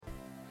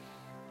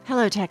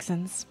Hello,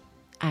 Texans.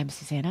 I'm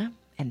Susanna,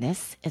 and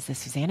this is the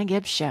Susanna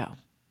Gibbs Show.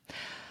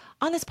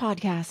 On this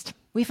podcast,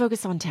 we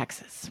focus on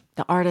Texas,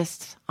 the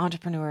artists,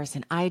 entrepreneurs,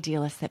 and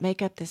idealists that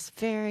make up this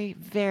very,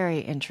 very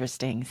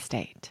interesting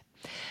state.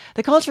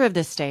 The culture of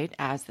this state,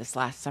 as this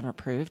last summer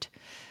proved,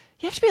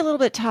 you have to be a little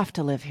bit tough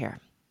to live here.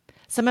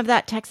 Some of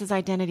that Texas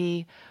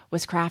identity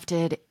was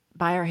crafted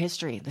by our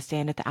history, the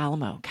stand at the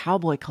Alamo,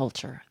 cowboy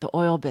culture, the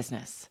oil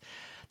business,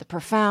 the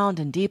profound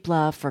and deep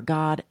love for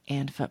God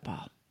and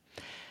football.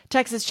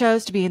 Texas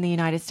chose to be in the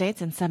United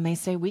States, and some may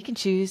say we can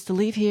choose to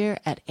leave here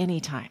at any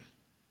time.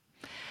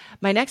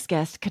 My next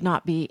guest could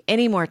not be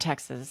any more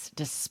Texas,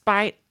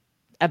 despite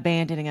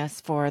abandoning us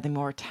for the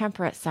more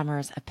temperate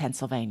summers of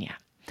Pennsylvania.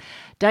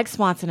 Doug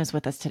Swanson is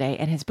with us today,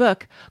 and his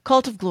book,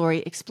 Cult of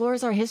Glory,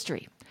 explores our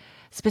history,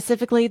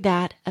 specifically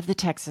that of the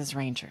Texas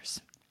Rangers.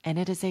 And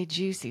it is a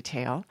juicy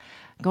tale,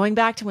 going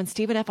back to when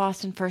Stephen F.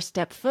 Austin first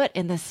stepped foot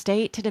in the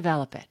state to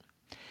develop it.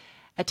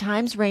 At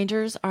times,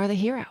 Rangers are the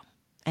hero,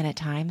 and at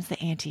times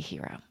the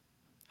anti-hero.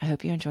 I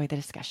hope you enjoy the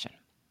discussion.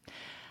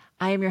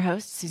 I am your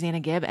host, Susanna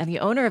Gibb, and the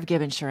owner of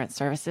Gibb Insurance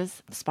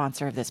Services, the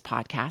sponsor of this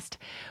podcast.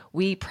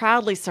 We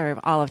proudly serve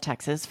all of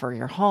Texas for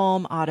your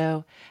home,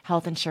 auto,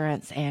 health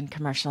insurance, and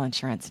commercial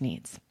insurance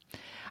needs.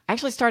 I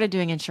actually started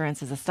doing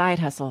insurance as a side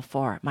hustle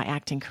for my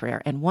acting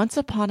career, and once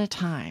upon a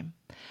time,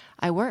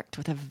 I worked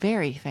with a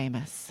very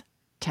famous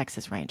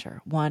Texas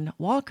Ranger, one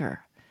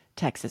Walker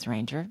Texas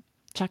Ranger,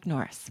 Chuck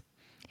Norris.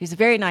 He was a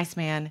very nice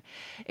man.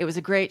 It was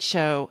a great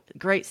show,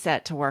 great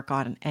set to work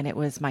on, and it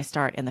was my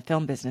start in the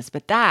film business.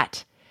 But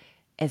that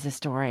is a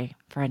story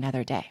for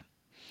another day.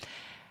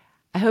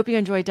 I hope you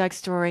enjoyed Doug's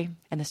story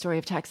and the story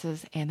of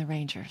Texas and the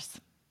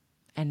Rangers.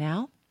 And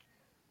now,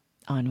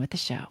 on with the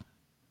show.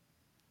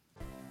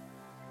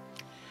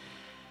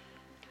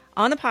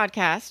 On the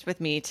podcast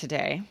with me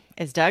today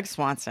is Doug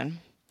Swanson.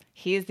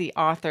 He is the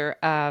author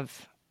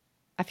of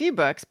a few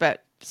books,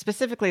 but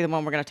specifically the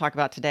one we're going to talk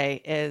about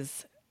today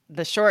is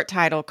the short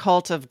title,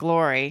 Cult of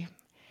Glory.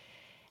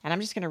 And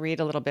I'm just going to read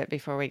a little bit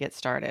before we get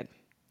started,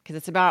 because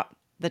it's about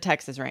the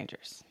Texas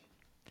Rangers.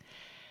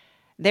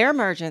 Their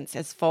emergence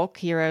as folk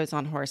heroes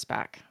on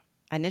horseback,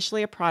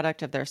 initially a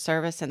product of their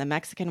service in the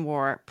Mexican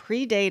War,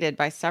 predated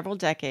by several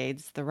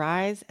decades the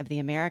rise of the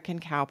American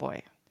cowboy.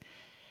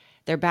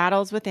 Their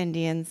battles with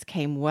Indians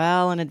came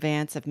well in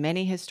advance of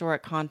many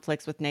historic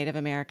conflicts with Native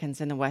Americans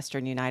in the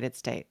western United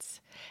States.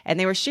 And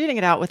they were shooting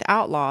it out with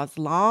outlaws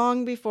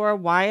long before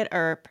Wyatt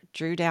Earp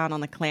drew down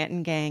on the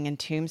Clanton Gang in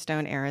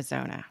Tombstone,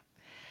 Arizona.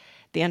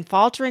 The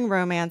unfaltering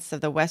romance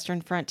of the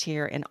western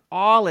frontier in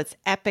all its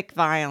epic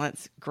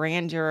violence,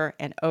 grandeur,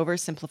 and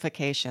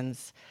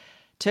oversimplifications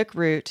took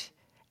root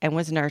and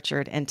was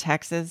nurtured in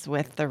Texas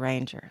with the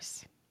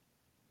Rangers.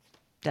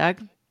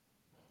 Doug,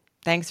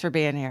 thanks for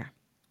being here.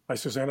 Hi,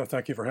 Susanna.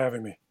 Thank you for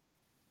having me.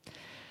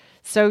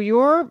 So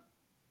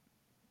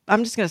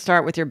I'm just going to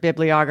start with your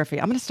bibliography.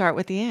 I'm going to start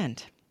with the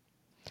end.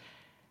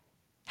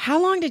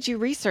 How long did you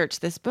research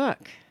this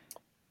book?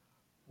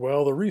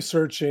 Well, the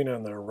researching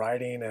and the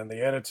writing and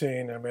the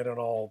editing, I mean, it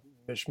all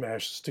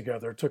mishmashes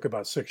together. It took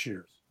about 6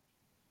 years.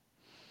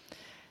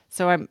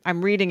 So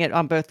I'm reading it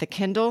on both the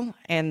Kindle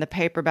and the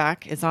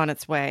paperback is on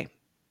its way.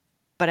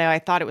 But I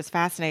thought it was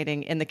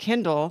fascinating. In the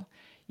Kindle,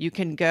 you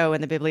can go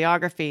in the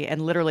bibliography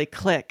and literally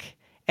click,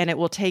 and it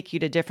will take you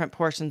to different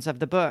portions of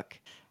the book.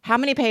 How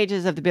many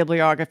pages of the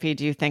bibliography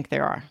do you think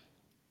there are?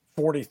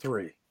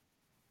 43.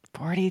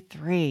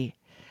 43.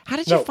 How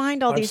did you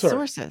find all these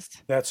sources?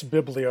 That's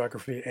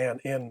bibliography and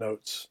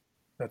endnotes.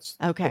 That's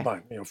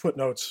combined.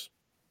 Footnotes,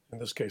 in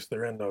this case,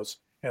 they're endnotes,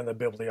 and the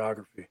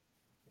bibliography.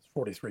 It's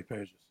 43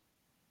 pages.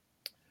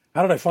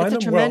 How did I find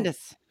them?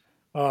 Tremendous.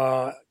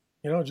 Well,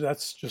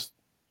 that's just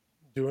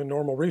doing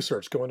normal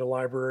research, going to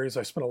libraries.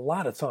 I spent a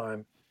lot of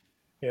time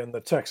in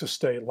the Texas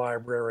State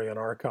Library and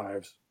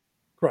Archives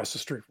across the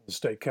street from the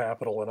state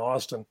capitol in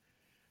Austin,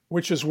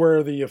 which is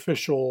where the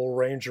official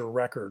Ranger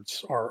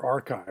records are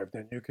archived.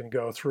 And you can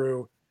go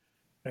through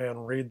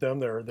and read them.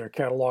 They're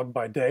cataloged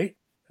by date,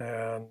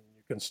 and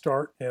you can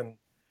start in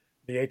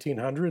the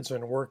 1800s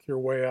and work your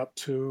way up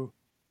to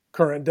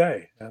current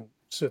day and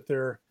sit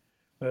there.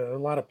 A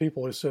lot of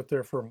people who sit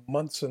there for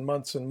months and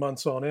months and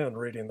months on end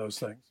reading those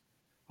things.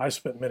 I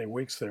spent many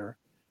weeks there.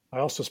 I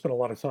also spent a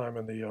lot of time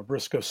in the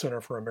Briscoe Center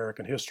for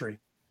American History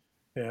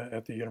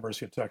at the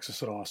University of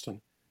Texas at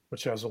Austin,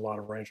 which has a lot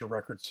of Ranger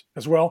records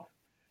as well.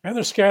 And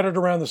they're scattered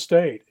around the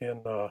state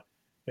in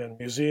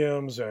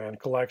museums and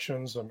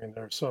collections. I mean,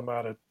 there's some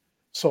out at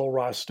Sul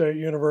Ross State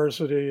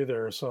University.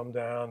 There are some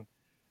down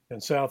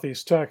in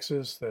Southeast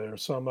Texas.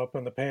 There's some up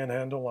in the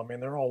Panhandle. I mean,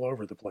 they're all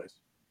over the place.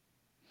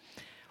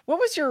 What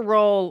was your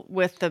role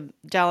with the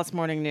Dallas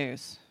Morning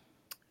News?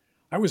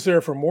 I was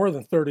there for more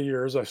than 30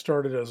 years. I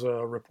started as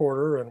a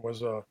reporter and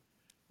was a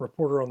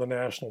reporter on the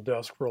national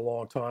desk for a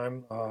long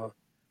time.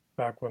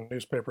 Back when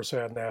newspapers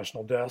had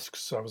national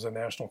desks, I was a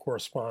national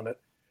correspondent.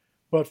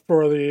 But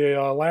for the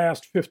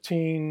last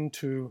 15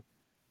 to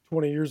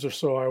 20 years or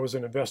so, I was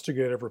an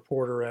investigative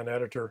reporter and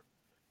editor,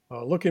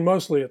 looking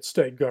mostly at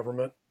state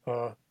government.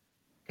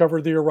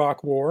 Covered the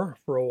Iraq War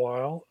for a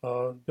while.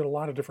 Did a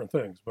lot of different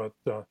things, but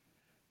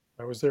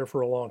I was there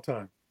for a long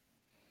time.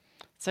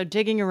 So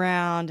digging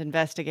around,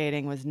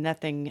 investigating was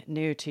nothing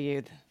new to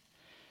you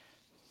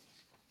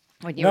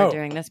when you were No,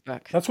 doing this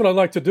book. that's what I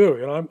like to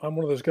do. I'm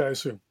one of those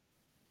guys who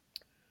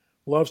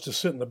loves to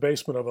sit in the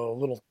basement of a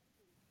little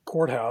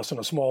courthouse in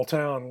a small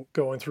town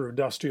going through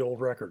dusty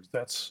old records.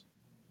 That's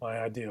my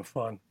idea of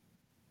fun.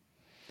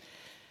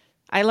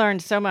 I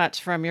learned so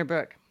much from your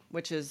book,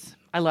 which is,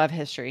 I love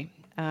history.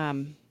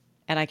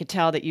 And I could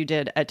tell that you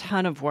did a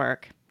ton of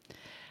work.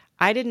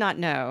 I did not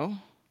know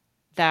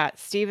that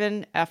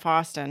Stephen F.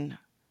 Austin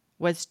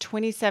was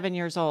 27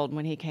 years old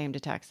when he came to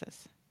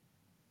Texas.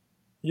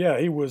 Yeah,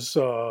 he was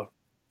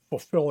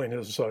fulfilling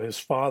his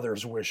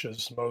father's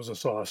wishes,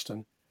 Moses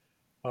Austin.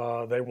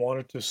 They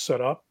wanted to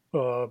set up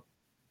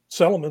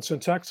settlements in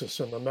Texas,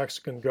 and the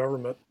Mexican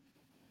government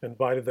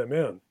invited them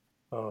in,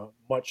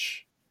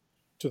 much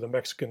to the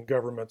Mexican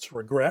government's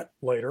regret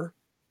later,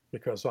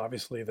 because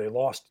obviously they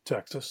lost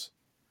Texas,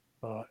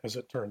 as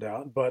it turned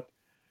out. But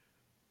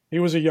he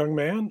was a young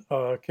man,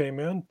 came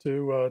in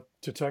to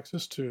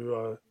Texas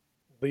to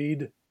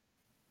lead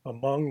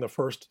among the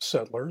first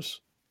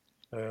settlers,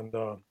 and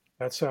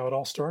that's how it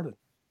all started,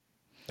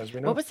 as we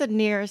What know. was the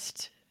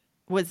nearest?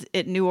 Was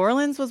it New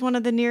Orleans was one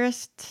of the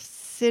nearest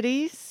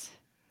cities?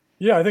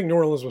 Yeah, I think New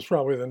Orleans was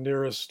probably the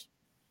nearest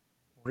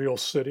real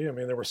city. I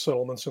mean, there were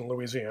settlements in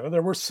Louisiana.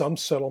 There were some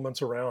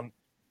settlements around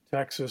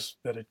Texas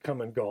that had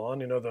come and gone.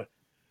 The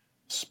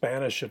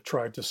Spanish had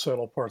tried to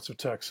settle parts of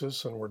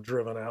Texas and were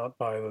driven out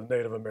by the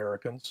Native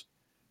Americans.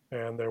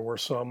 And there were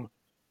some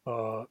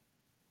uh,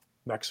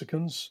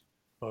 Mexicans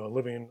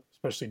living,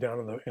 especially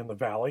down in the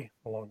valley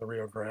along the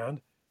Rio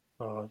Grande,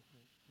 uh,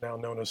 now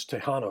known as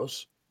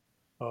Tejanos.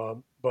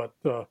 But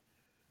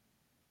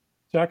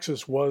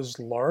Texas was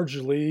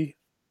largely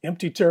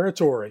empty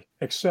territory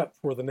except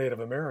for the Native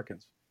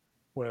Americans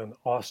when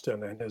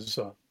Austin and his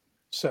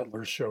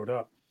settlers showed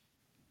up.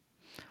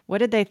 What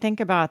did they think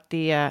about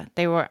they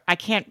were, I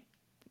can't,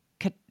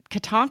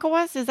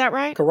 Katonkawas, is that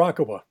right?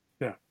 Caracalla,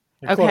 yeah,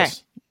 you're Okay.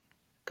 close.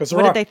 Because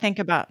What did they think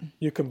about?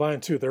 you combine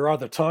two. There are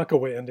the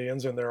Tonkawa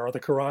Indians and there are the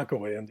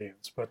Caracalla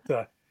Indians. But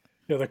the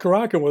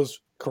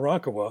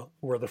Caracalla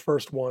were the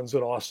first ones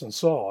that Austin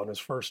saw on his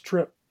first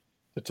trip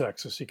to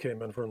Texas. He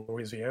came in from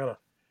Louisiana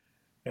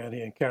and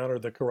he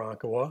encountered the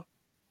Caracalla.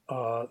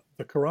 The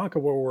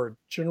Caracalla were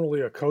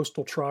generally a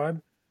coastal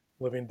tribe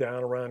living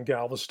down around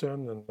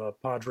Galveston and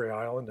Padre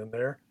Island and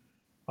there.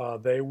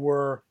 They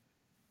were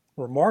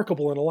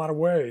remarkable in a lot of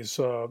ways.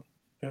 For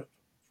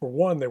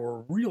one, they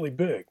were really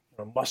big,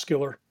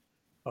 muscular.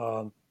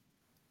 Um,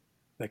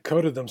 they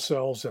coated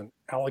themselves in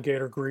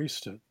alligator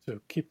grease to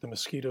keep the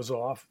mosquitoes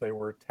off. They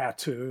were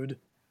tattooed.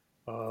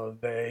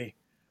 They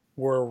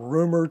were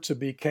rumored to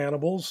be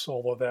cannibals,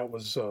 although that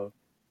was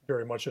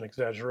very much an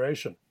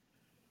exaggeration.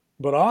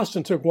 But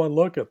Austin took one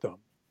look at them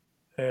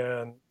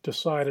and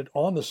decided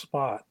on the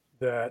spot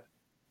that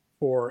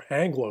for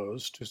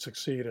Anglos to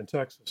succeed in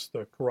Texas,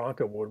 the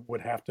Karanka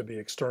would have to be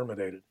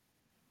exterminated.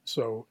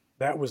 So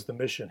that was the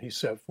mission he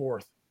set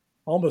forth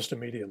almost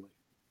immediately.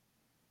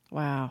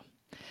 Wow.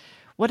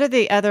 What are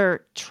the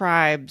other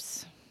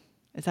tribes,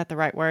 is that the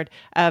right word,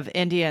 of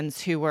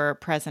Indians who were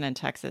present in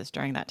Texas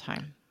during that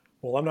time?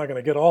 Well, I'm not going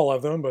to get all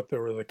of them, but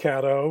there were the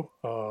Caddo,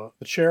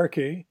 the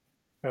Cherokee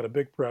had a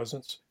big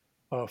presence.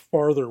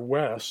 Farther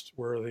west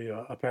were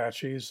the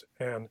Apaches,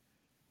 and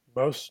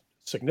most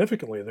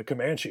significantly, the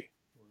Comanche,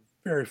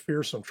 very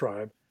fearsome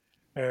tribe.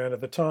 And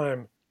at the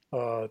time,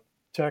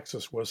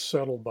 Texas was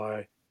settled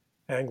by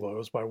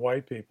Anglos, by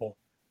white people.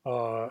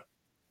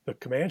 The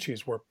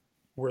Comanches were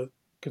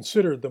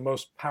considered the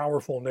most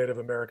powerful Native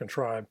American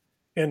tribe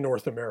in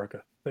North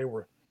America. They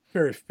were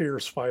very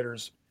fierce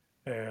fighters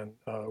and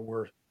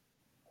were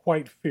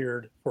quite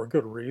feared for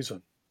good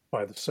reason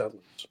by the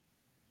settlers.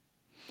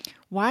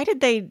 Why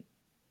did they?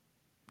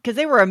 Because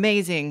they were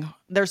amazing.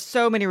 There's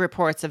so many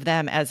reports of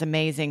them as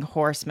amazing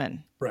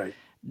horsemen. Right.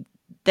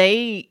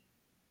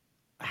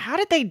 How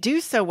did they do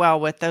so well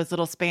with those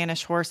little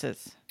Spanish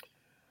horses?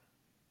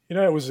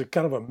 It was a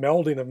kind of a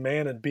melding of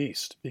man and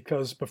beast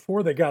because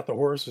before they got the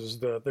horses,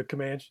 the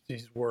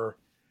Comanches were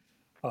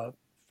a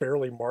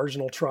fairly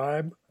marginal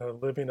tribe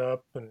living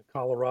up in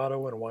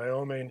Colorado and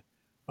Wyoming,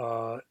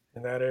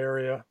 in that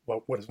area,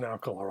 well, what is now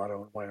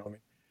Colorado and Wyoming.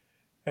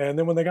 And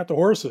then when they got the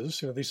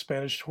horses, these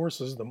Spanish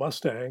horses, the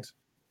Mustangs,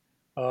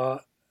 uh,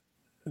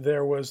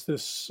 there was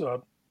this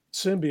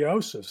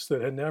symbiosis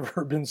that had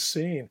never been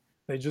seen.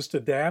 They just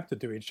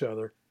adapted to each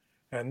other.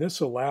 And this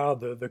allowed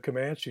the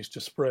Comanches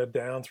to spread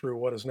down through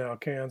what is now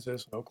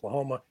Kansas and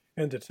Oklahoma,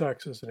 into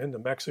Texas and into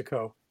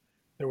Mexico.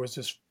 There was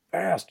this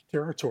vast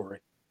territory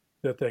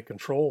that they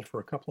controlled for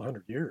a couple of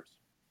hundred years.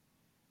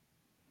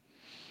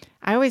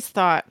 I always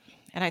thought,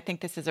 and I think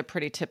this is a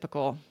pretty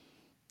typical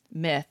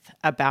myth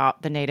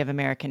about the Native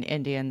American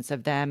Indians,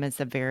 of them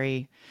as a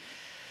very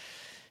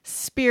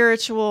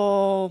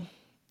spiritual,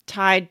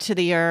 tied to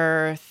the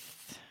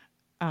earth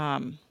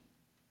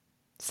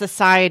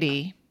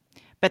society.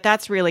 But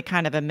that's really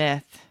kind of a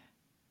myth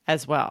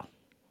as well.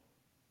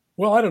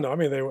 Well, I don't know. I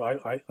mean,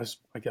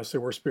 I guess they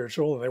were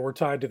spiritual and they were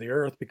tied to the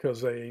earth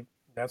because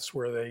that's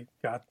where they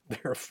got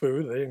their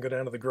food. They didn't go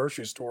down to the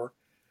grocery store.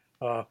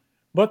 Uh,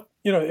 but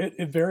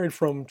it varied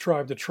from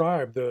tribe to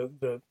tribe.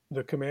 The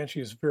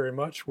Comanches very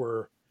much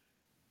were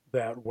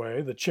that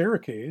way. The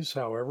Cherokees,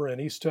 however, in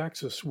East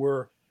Texas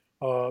were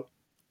uh,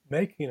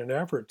 making an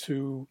effort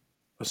to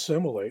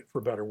assimilate, for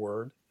a better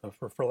word,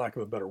 for lack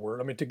of a better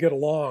word. I mean, to get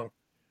along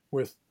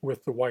with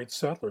the white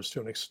settlers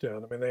to an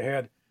extent. I mean, they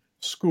had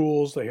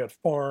schools, they had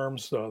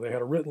farms, they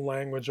had a written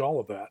language, all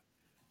of that.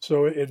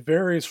 So it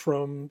varies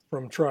from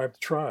tribe to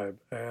tribe,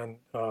 and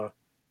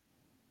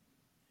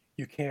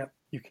you can't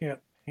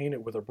paint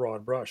it with a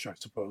broad brush, I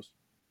suppose.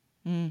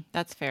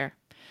 That's fair.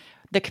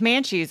 The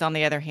Comanches, on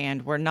the other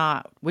hand, were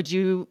not. Would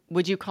you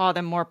call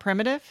them more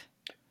primitive?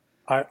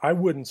 I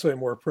wouldn't say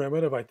more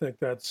primitive. I think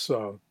that's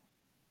Is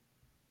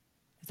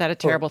that a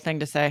for terrible thing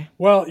to say?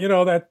 well,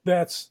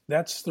 that's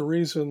the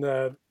reason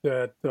that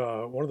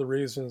one of the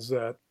reasons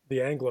that the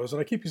Anglos, and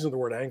I keep using the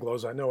word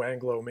Anglos. I know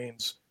Anglo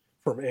means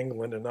from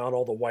England, and not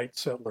all the white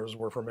settlers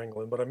were from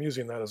England, but I'm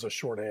using that as a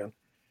shorthand.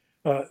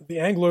 The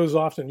Anglos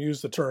often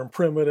use the term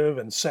primitive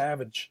and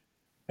savage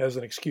as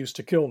an excuse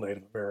to kill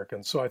Native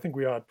Americans. So I think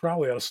we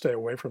probably ought to stay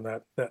away from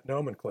that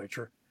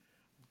nomenclature.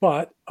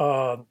 But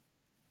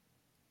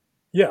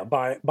yeah,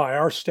 by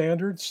our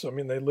standards, I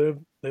mean they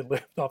lived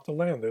off the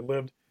land. They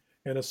lived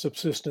in a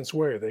subsistence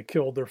way. They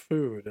killed their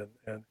food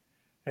and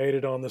ate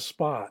it on the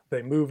spot.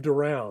 They moved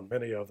around,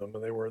 many of them,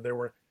 and they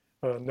were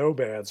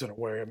nomads in a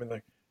way. I mean,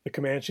 the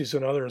Comanches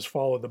and others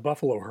followed the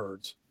buffalo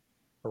herds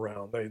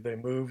around. They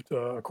moved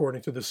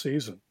according to the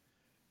season.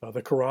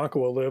 The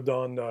Karankawa lived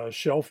on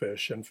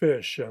shellfish and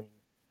fish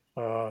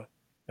uh,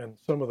 and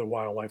some of the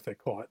wildlife they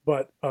caught.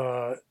 But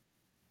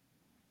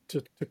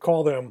to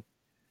call them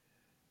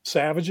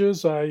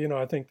savages,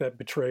 I think that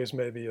betrays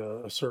maybe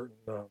a certain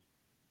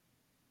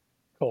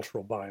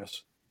cultural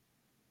bias.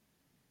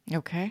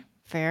 Okay,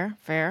 fair,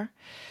 fair.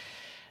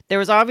 There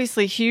was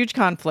obviously huge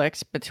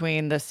conflict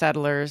between the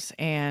settlers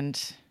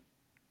and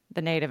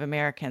the Native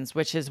Americans,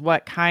 which is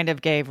what kind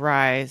of gave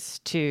rise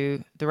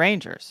to the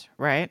Rangers,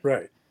 right?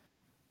 Right.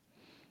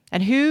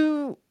 And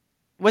who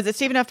was it?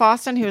 Stephen F.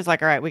 Austin, who was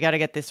like, "All right, we got to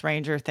get this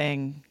Ranger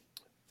thing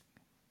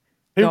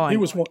He going."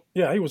 was one.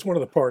 Yeah, he was one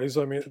of the parties.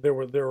 I mean, there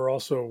were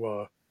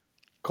also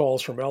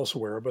calls from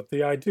elsewhere, but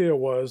the idea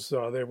was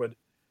they would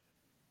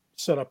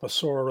set up a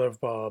sort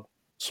of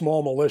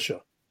small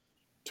militia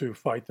to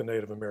fight the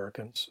Native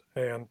Americans.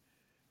 And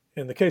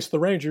in the case of the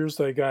Rangers,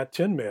 they got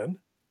 10 men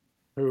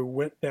who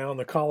went down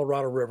the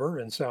Colorado River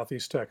in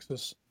southeast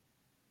Texas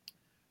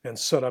and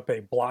set up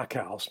a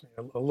blockhouse,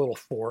 a little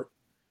fort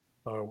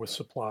with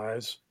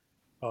supplies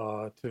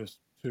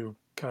to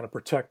kind of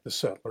protect the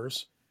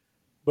settlers.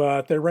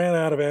 But they ran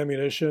out of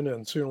ammunition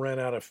and soon ran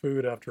out of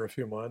food after a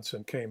few months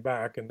and came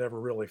back and never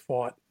really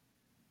fought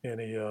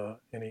any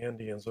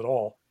Indians at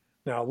all.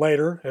 Now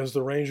later, as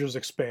the Rangers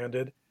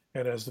expanded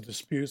and as the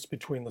disputes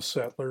between the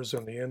settlers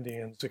and the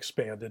Indians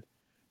expanded,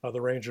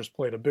 the Rangers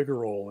played a bigger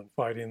role in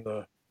fighting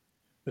the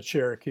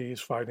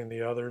Cherokees, fighting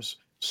the others,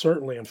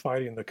 certainly in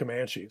fighting the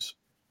Comanches.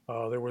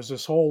 There was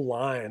this whole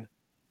line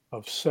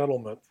of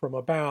settlement from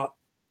about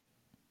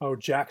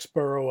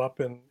Jacksboro up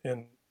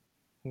in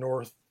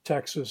North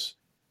Texas,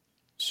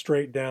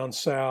 straight down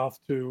south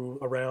to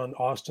around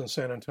Austin,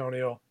 San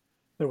Antonio,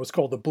 that was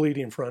called the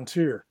Bleeding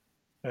Frontier.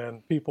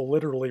 And people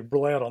literally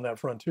bled on that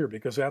frontier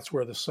because that's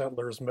where the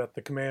settlers met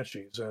the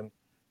Comanches. And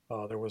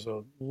there was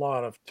a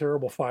lot of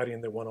terrible fighting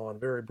that went on,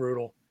 very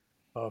brutal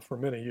for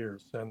many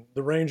years. And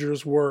the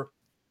Rangers were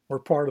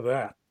part of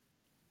that.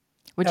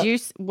 Would Yeah, you?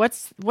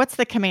 What's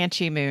the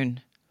Comanche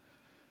Moon?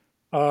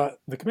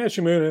 the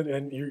Comanche Moon,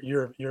 and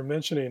you're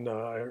mentioning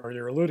or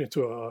you're alluding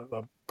to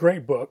a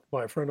great book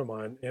by a friend of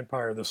mine,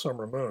 Empire of the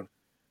Summer Moon,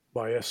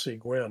 by S.C.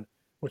 Gwynn,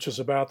 which is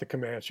about the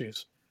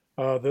Comanches.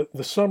 The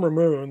summer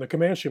moon, the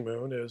Comanche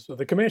moon, is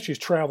the Comanches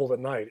traveled at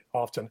night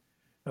often,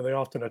 and they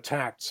often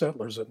attacked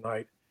settlers at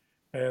night.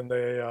 And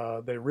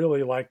they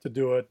really liked to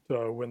do it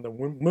when the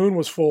moon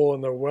was full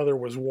and the weather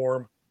was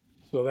warm.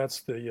 So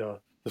that's the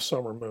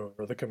summer moon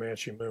or the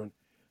Comanche moon.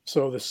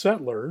 So the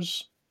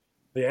settlers,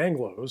 the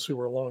Anglos who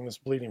were along this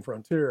bleeding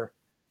frontier,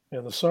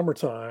 in the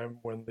summertime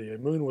when the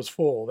moon was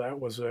full, that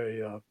was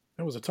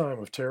a time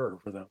of terror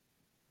for them.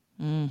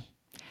 Mm.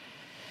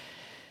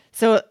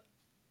 So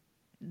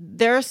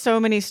there are so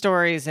many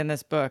stories in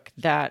this book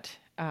that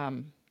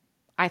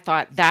I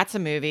thought, that's a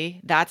movie,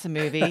 that's a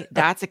movie,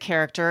 that's a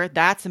character,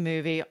 that's a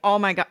movie. Oh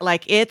my God.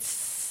 Like,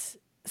 it's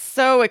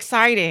so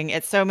exciting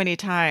at so many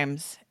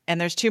times.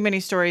 And there's too many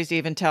stories to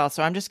even tell.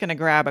 So I'm just going to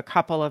grab a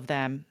couple of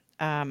them.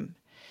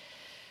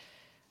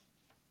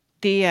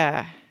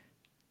 The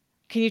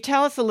Can you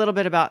tell us a little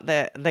bit about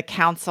the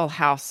council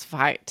house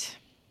fight?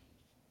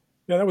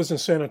 Yeah, that was in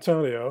San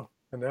Antonio,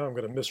 and now I'm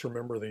going to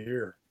misremember the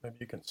year. Maybe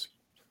you can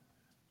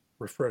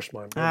refresh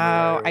my Oh,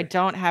 I memory.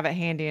 don't have it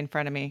handy in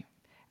front of me.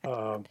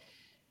 Um,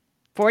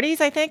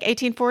 40s, I think,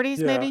 1840s,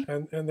 yeah, maybe.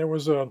 and there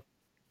was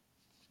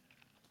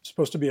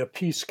supposed to be a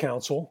peace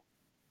council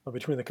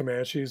between the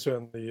Comanches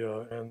and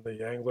the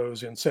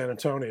Anglos in San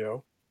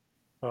Antonio,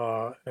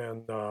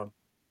 and the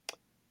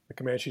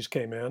Comanches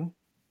came in,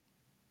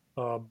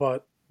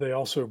 but they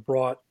also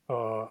brought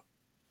a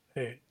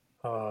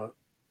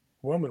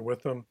woman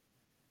with them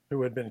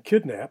who had been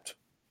kidnapped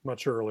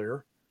much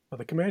earlier.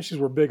 The Comanches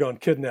were big on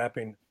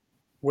kidnapping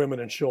women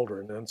and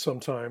children, and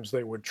sometimes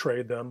they would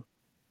trade them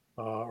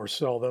or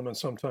sell them, and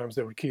sometimes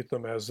they would keep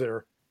them as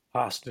their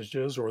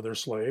hostages or their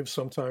slaves.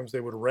 Sometimes they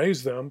would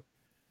raise them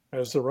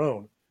as their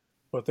own.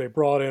 But they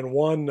brought in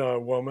one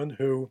woman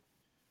who,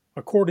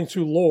 according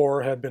to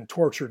lore, had been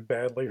tortured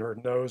badly. Her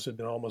nose had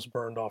been almost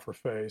burned off her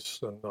face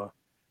and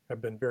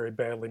had been very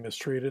badly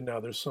mistreated.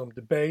 Now, there's some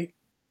debate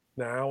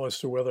now as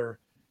to whether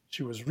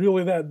she was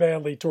really that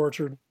badly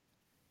tortured.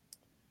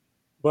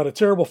 But a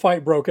terrible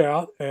fight broke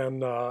out,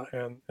 and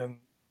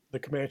the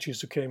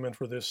Comanches who came in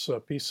for this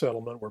peace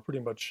settlement were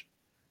pretty much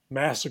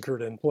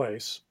massacred in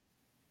place.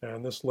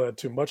 And this led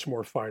to much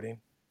more fighting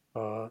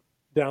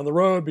down the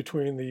road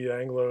between the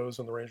Anglos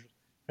and the Rangers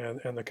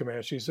and the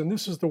Comanches. And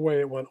this is the way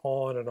it went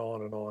on and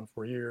on and on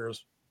for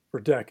years, for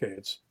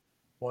decades.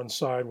 One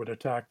side would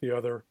attack the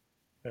other,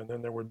 and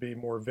then there would be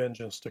more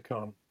vengeance to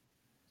come.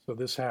 So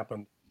this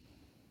happened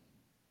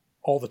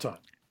all the time.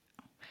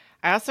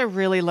 I also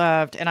really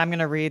loved, and I'm going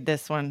to read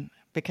this one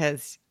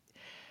because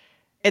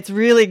it's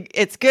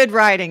good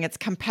writing. It's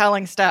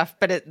compelling stuff,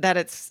 but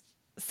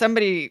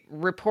somebody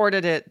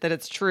reported it that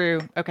it's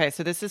true. Okay,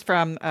 so this is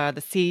from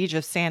the Siege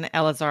of San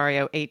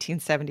Elizario,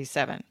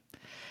 1877.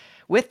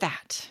 With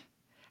that,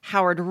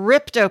 Howard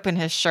ripped open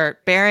his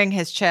shirt, baring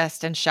his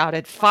chest, and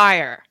shouted,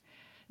 "Fire!"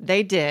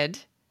 They did.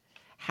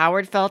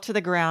 Howard fell to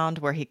the ground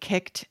where he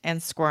kicked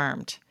and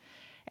squirmed.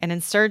 An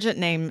insurgent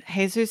named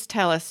Jesus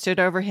Tellus stood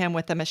over him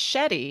with a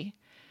machete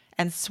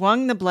and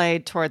swung the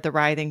blade toward the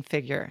writhing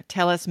figure.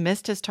 Tellus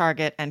missed his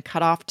target and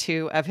cut off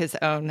 2 of his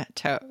own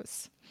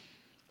toes.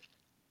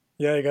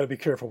 Yeah, you got to be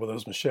careful with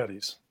those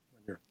machetes.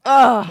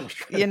 Oh,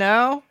 you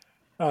know?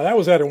 That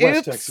was out in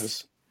West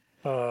Texas.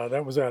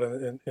 That was out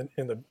in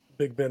the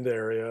Big Bend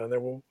area.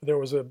 And there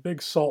was a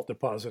big salt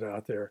deposit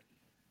out there.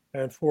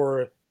 And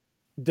for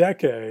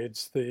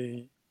decades,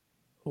 the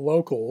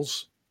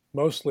locals,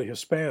 mostly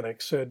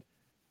Hispanics, had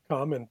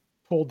come and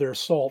pulled their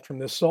salt from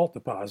this salt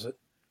deposit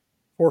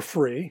for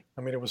free.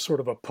 I mean, it was sort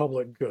of a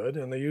public good,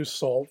 and they used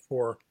salt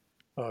for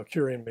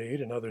curing meat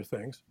and other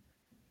things.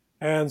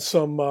 And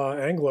some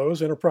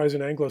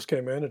enterprising Anglos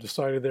came in and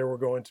decided they were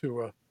going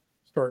to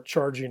start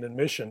charging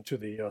admission to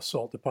the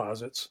salt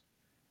deposits.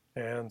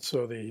 And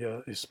so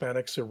the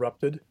Hispanics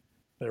erupted.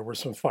 There was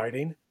some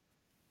fighting.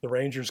 The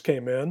Rangers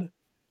came in.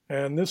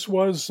 And this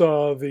was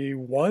the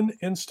one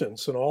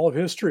instance in all of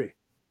history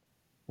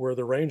where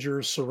the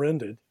Rangers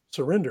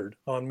surrendered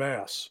en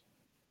masse,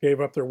 gave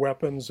up their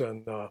weapons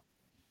and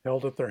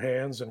held up their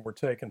hands and were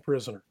taken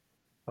prisoner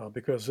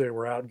because they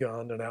were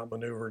outgunned and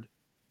outmaneuvered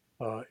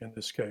in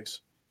this case.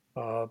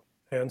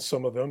 And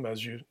some of them,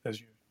 as you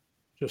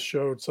just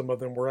showed, some of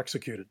them were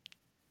executed.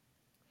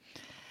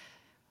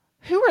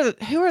 Who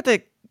are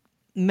the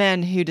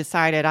men who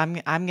decided I'm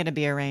going to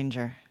be a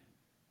ranger?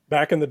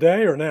 Back in the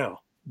day or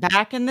now?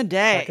 Back in the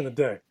day. Back in the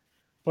day.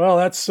 Well,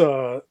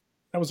 that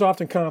was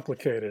often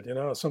complicated. You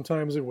know,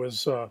 sometimes it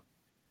was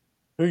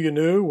who you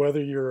knew,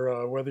 whether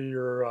your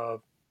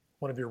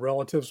one of your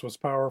relatives was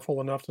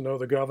powerful enough to know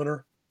the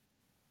governor.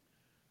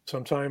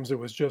 Sometimes it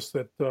was just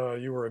that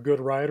you were a good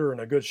rider and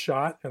a good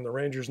shot, and the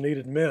Rangers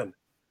needed men.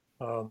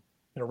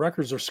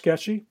 Records are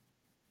sketchy.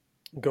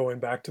 Going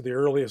back to the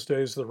earliest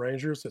days of the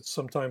Rangers, it's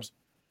sometimes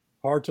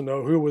hard to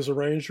know who was a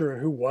Ranger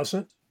and who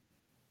wasn't.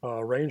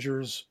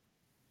 Rangers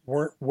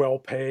weren't well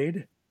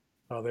paid.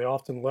 They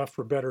often left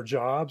for better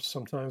jobs.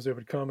 Sometimes they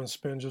would come and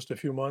spend just a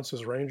few months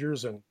as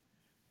Rangers and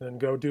then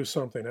go do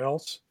something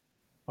else.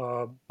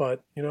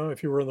 But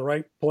if you were in the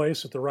right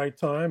place at the right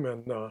time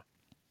and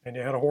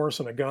you had a horse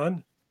and a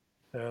gun,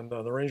 and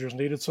the Rangers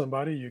needed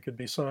somebody, you could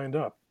be signed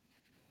up.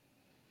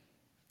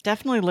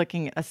 Definitely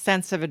looking a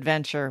sense of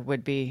adventure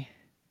would be.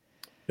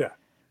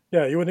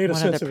 Yeah, you would need a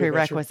sense of one of the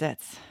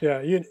prerequisites.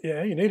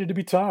 Adventure. You needed to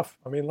be tough.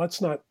 I mean, let's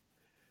not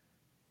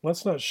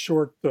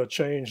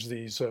change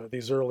these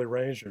early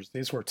Rangers.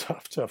 These were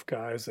tough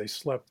guys. They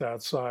slept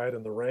outside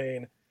in the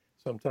rain,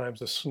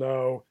 sometimes the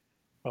snow.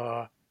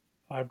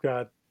 I've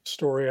got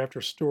story after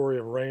story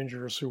of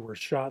Rangers who were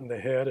shot in the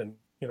head and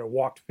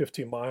walked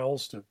 50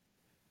 miles to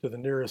the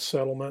nearest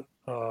settlement.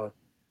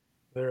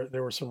 There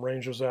were some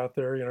Rangers out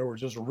there, who were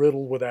just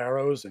riddled with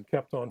arrows and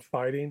kept on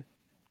fighting.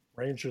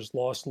 Rangers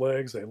lost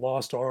legs, they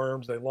lost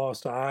arms, they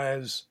lost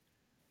eyes,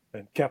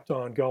 and kept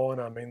on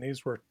going. I mean,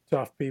 these were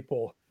tough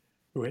people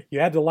who you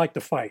had to like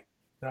to fight.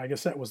 I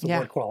guess that was the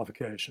one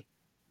qualification.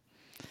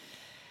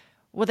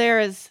 Well,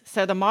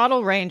 the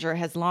model Ranger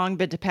has long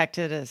been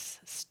depicted as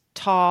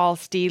tall,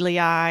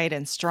 steely-eyed,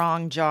 and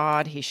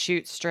strong-jawed. He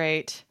shoots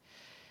straight.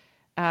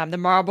 The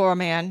Marlboro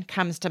Man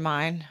comes to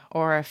mind,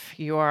 or if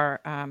you are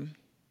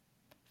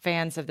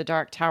fans of the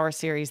Dark Tower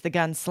series, the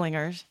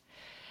Gunslingers.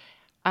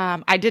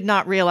 I did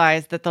not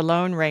realize that the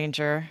Lone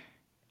Ranger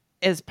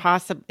he's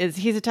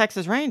a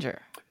Texas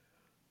Ranger.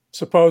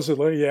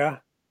 Supposedly, yeah.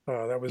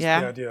 That was the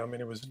Yeah. idea. I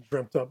mean, it was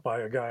dreamt up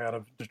by a guy out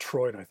of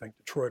Detroit, I think,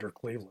 Detroit or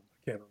Cleveland.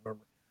 I can't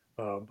remember.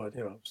 But,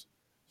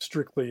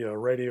 strictly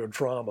radio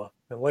drama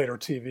and later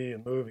TV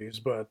and movies.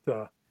 But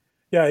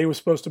yeah, he was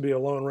supposed to be a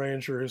Lone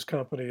Ranger. His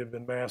company had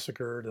been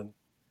massacred,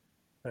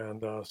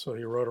 and so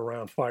he rode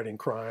around fighting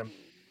crime.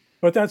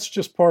 But that's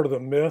just part of the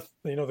myth.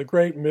 The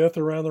great myth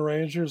around the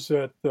Rangers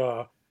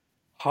that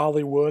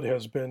Hollywood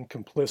has been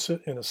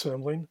complicit in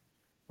assembling.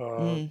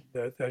 Mm.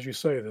 That, as you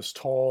say, this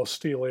tall,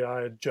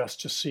 steely-eyed,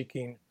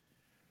 justice-seeking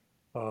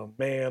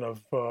man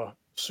of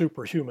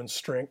superhuman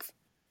strength.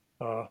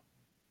 Uh,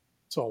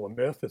 it's all a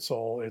myth. It's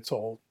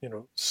all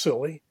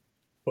silly,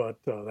 but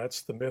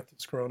that's the myth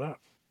that's grown up.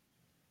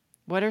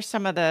 What are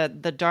some of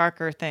the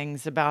darker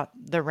things about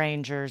the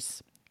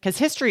Rangers? Because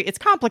history, it's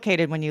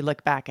complicated when you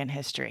look back in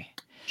history.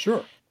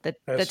 Sure.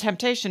 The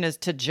temptation is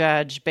to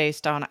judge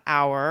based on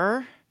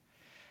our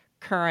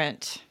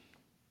current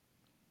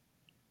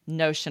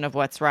notion of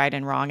what's right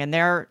and wrong, and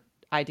their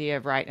idea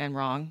of right and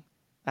wrong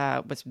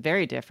was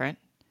very different.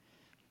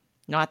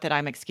 Not that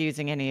I'm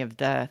excusing any of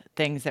the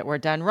things that were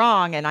done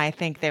wrong, and I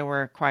think there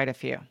were quite a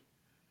few.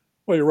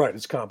 Well, you're right.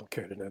 It's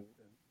complicated, and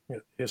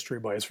history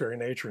by its very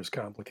nature is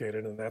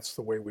complicated, and that's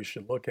the way we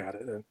should look at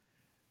it. And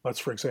let's,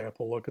 for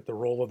example, look at the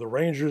role of the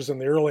Rangers in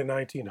the early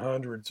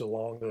 1900s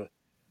along the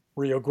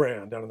Rio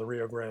Grande, down in the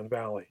Rio Grande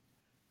Valley.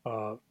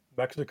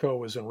 Mexico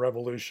was in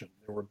revolution.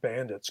 There were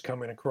bandits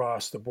coming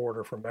across the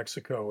border from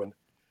Mexico and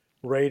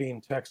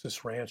raiding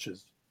Texas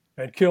ranches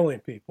and killing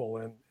people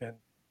and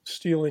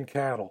stealing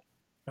cattle.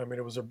 I mean,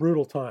 it was a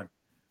brutal time.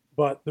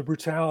 But the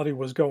brutality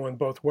was going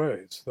both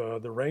ways.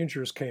 The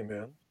Rangers came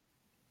in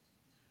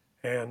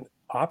and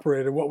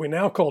operated what we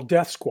now call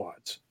death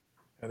squads.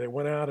 And they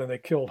went out and they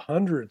killed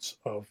hundreds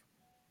of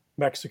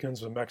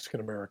Mexicans and Mexican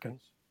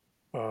Americans,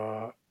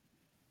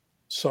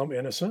 some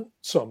innocent,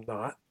 some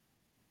not.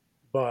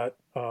 But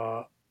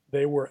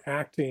they were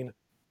acting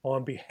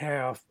on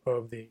behalf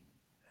of the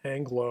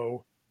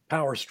Anglo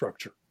power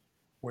structure,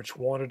 which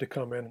wanted to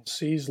come in and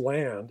seize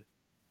land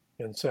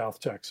in South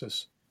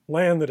Texas,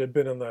 land that had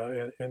been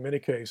in many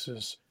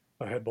cases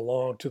had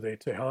belonged to the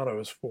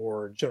Tejanos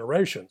for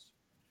generations,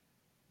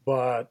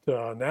 but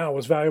now it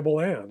was valuable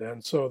land.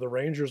 And so the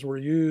Rangers were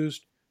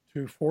used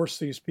to force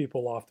these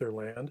people off their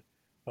land.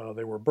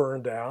 They were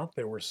burned out.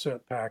 They were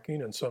sent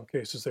packing. In some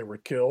cases, they were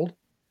killed.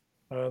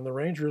 And the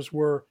Rangers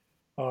were,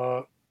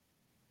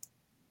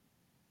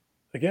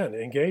 again,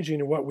 engaging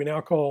in what we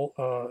now call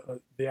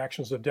the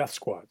actions of death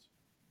squads.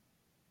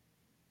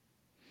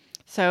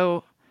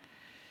 So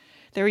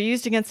they were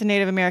used against the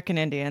Native American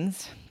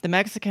Indians, the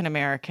Mexican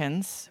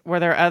Americans. Were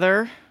there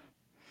other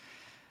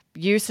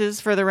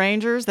uses for the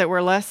Rangers that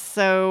were less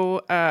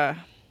so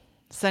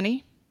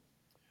sunny?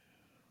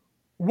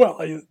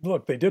 Well,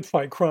 look, they did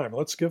fight crime.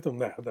 Let's give them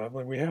that. I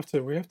mean, we have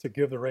to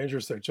give the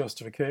Rangers their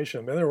justification.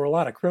 I mean, there were a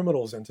lot of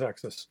criminals in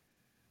Texas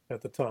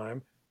at the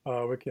time.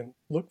 We can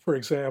look, for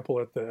example,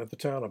 at the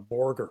town of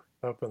Borger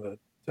up in the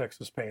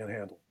Texas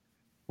Panhandle,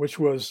 which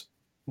was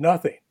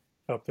nothing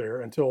up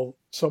there until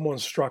someone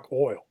struck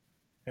oil,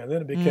 and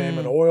then it became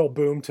an oil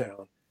boom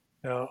town.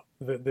 Now,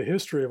 the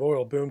history of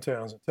oil boom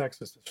towns in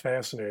Texas is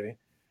fascinating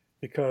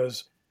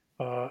because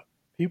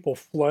people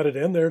flooded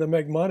in there to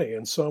make money,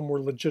 and some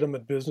were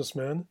legitimate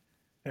businessmen,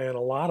 and a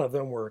lot of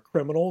them were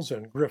criminals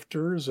and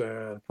grifters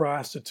and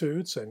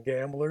prostitutes and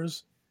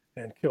gamblers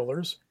and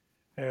killers,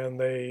 and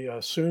they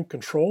soon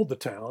controlled the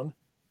town.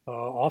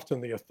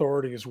 Often the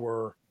authorities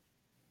were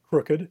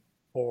crooked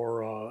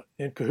or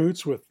in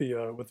cahoots with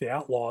the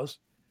outlaws.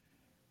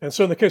 And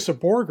so in the case of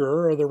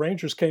Borger, the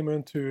Rangers came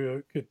in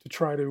to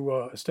try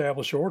to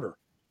establish order,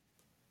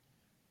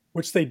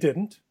 which they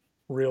didn't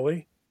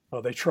really.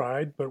 They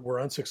tried, but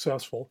were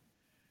unsuccessful.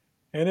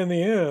 And in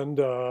the end,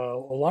 a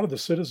lot of the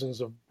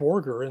citizens of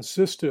Borger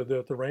insisted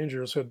that the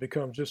Rangers had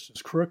become just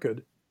as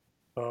crooked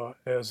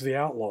as the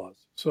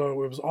outlaws.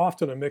 So it was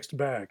often a mixed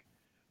bag.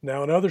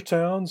 Now, in other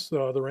towns,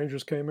 the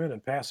Rangers came in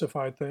and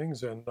pacified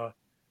things and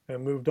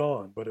moved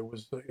on. But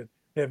it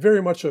had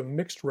very much a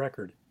mixed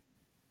record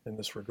in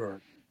this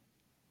regard.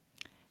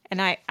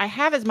 And I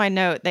have as my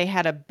note, they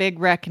had a big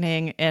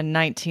reckoning in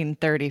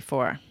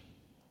 1934.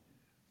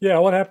 Yeah,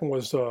 what happened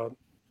was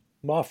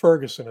Ma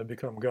Ferguson had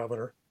become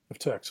governor of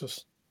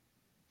Texas,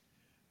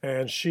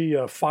 and she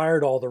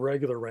fired all the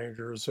regular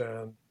Rangers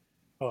and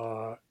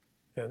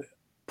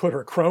put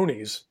her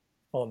cronies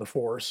on the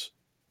force,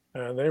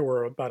 and they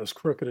were about as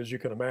crooked as you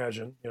can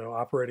imagine,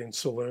 operating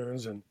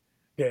saloons and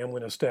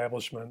gambling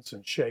establishments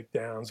and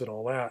shakedowns and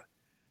all that.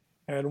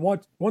 And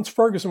once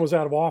Ferguson was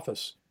out of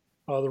office,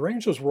 the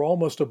Rangers were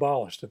almost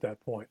abolished at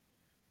that point.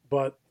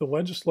 But the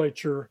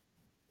legislature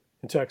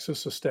in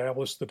Texas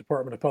established the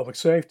Department of Public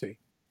Safety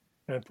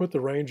and put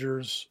the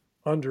Rangers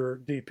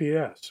under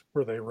DPS,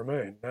 where they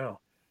remain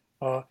now.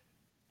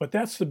 But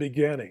that's the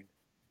beginning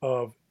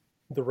of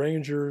the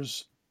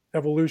Rangers'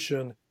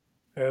 evolution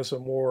as a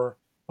more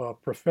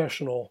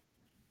professional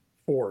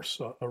force,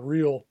 a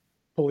real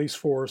police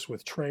force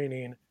with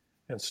training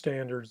and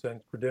standards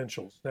and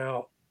credentials.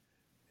 Now,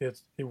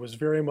 it was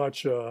very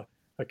much a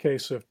a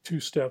case of 2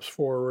 steps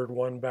forward,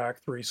 1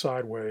 back, 3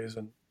 sideways,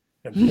 and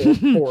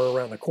four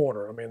around the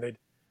corner. I mean,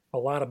 a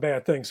lot of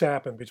bad things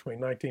happened between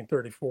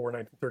 1934,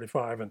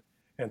 1935,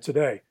 and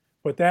today.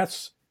 But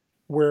that's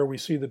where we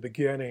see the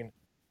beginning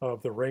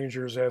of the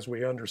Rangers as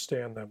we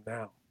understand them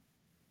now.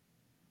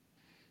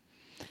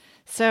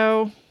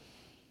 So,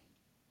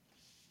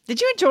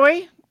 did you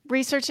enjoy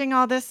researching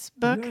all this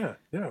book? Yeah,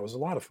 it was a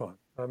lot of fun.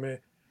 I mean,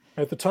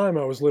 at the time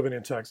I was living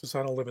in Texas.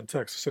 I don't live in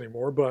Texas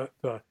anymore, but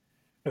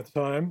at the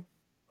time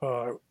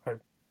I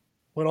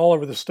went all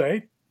over the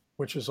state,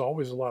 which is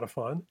always a lot of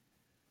fun.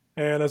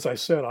 And as I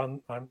said,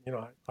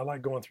 I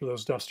like going through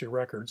those dusty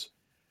records.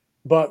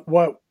 But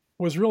what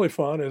was really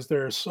fun is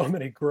there's so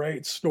many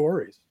great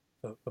stories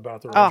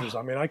about the Rangers.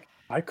 I mean,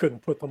 I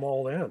couldn't put them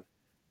all in.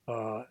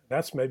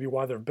 That's maybe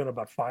why there have been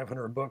about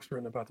 500 books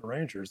written about the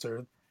Rangers.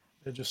 There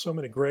are just so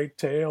many great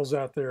tales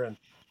out there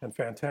and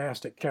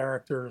fantastic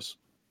characters.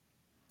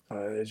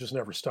 It just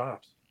never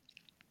stops.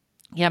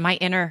 Yeah, my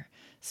inner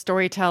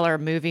storyteller,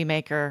 movie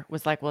maker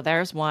was like, well,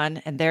 there's one,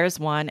 and there's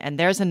one, and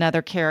there's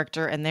another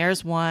character, and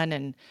there's one.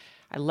 And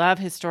I love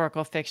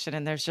historical fiction,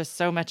 and there's just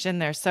so much in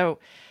there. So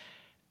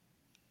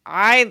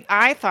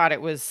I thought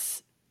it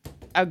was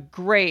a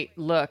great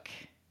look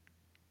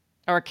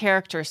or a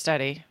character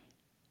study,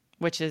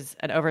 which is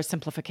an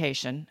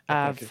oversimplification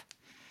of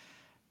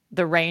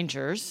the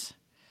Rangers,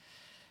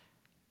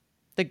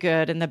 the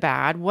good and the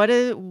bad. What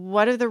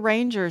do the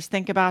Rangers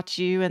think about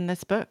you in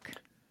this book?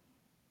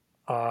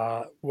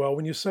 Well,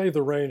 when you say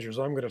the Rangers,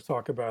 I'm going to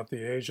talk about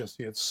the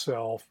agency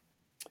itself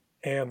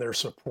and their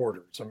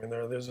supporters. I mean,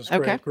 there's this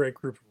great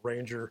group of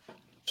Ranger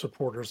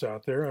supporters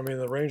out there. I mean,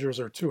 the Rangers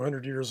are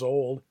 200 years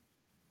old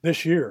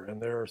this year,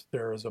 and there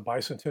is a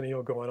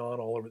bicentennial going on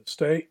all over the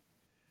state.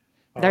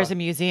 There's a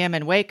museum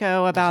in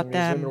Waco about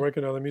them.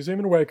 The museum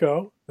in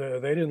Waco, they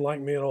didn't like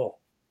me at all.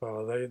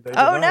 They did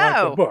not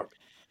like the book,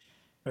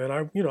 and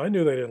I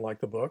knew they didn't like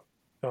the book.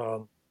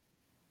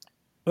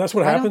 That's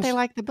what happens. Why don't they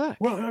like the book?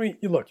 Well, I mean,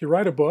 you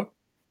write a book,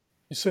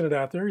 you send it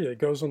out there, it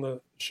goes on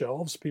the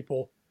shelves.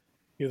 People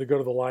either go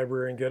to the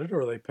library and get it,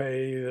 or they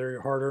pay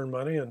their hard-earned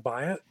money and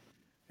buy it.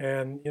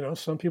 And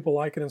some people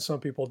like it and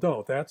some people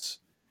don't. That's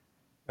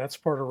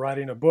part of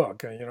writing a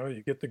book.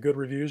 You get the good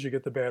reviews, you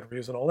get the bad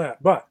reviews, and all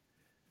that. But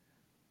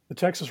the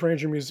Texas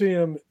Ranger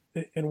Museum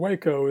in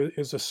Waco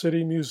is a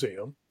city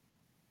museum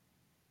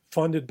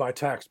funded by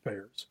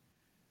taxpayers.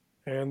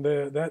 And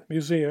that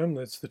museum,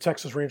 that's the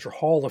Texas Ranger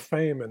Hall of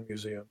Fame and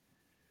Museum,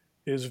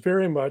 is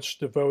very much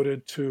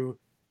devoted to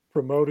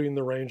promoting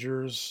the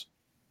Rangers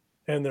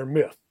and their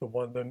myth,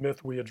 the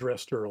myth we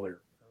addressed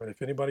earlier. I mean,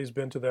 if anybody's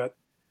been to that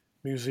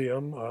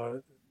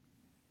museum,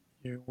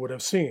 you would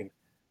have seen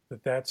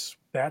that's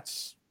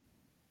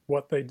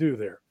what they do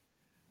there.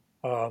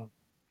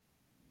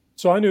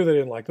 So I knew they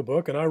didn't like the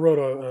book, and I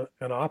wrote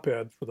an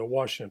op-ed for the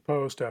Washington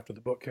Post after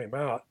the book came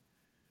out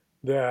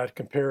that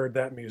compared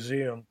that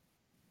museum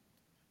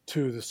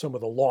to some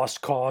of the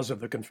lost cause of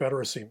the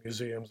Confederacy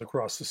museums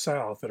across the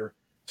South that are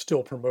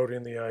still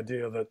promoting the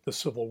idea that the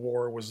Civil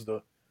War was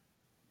the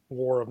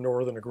war of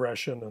northern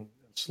aggression and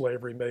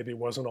slavery maybe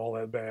wasn't all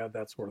that bad,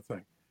 that sort of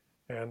thing.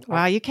 And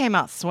wow, you came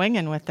out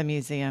swinging with the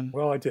museum.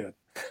 Well, I did.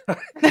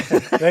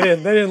 They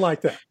didn't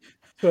like that.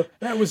 So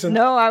that was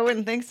No, I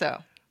wouldn't think so.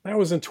 That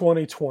was in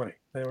 2020,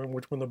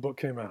 when the book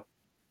came out.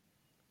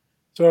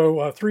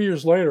 So 3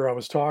 years later, I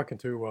was talking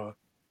to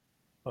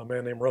a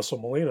man named Russell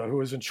Molina, who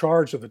was in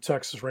charge of the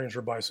Texas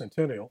Ranger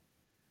Bicentennial.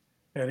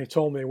 And he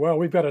told me, well,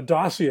 we've got a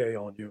dossier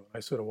on you. I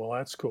said, well,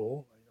 that's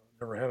cool.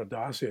 I've never had a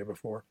dossier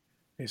before.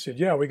 He said,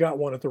 yeah, we got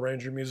one at the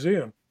Ranger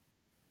Museum.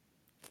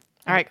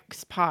 All right,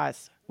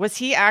 pause. Was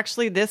he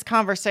actually this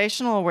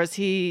conversational, or was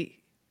he?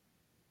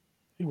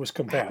 He was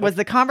combative. Was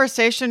the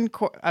conversation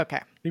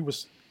okay? He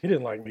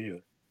didn't like me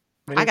either.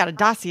 I got a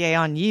dossier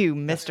on you,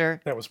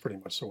 mister. That was pretty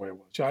much the way it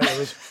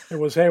was. It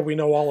was, hey, we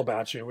know all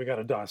about you. We got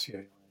a dossier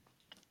on you.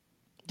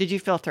 Did you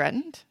feel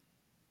threatened?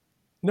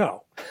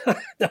 No.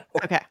 No.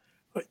 Okay.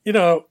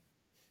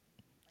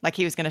 Like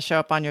he was going to show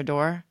up on your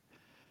door?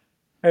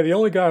 Hey, the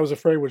only guy I was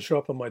afraid would show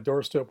up on my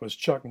doorstep was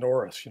Chuck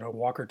Norris,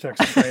 Walker,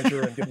 Texas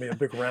Ranger, and give me a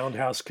big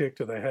roundhouse kick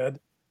to the head.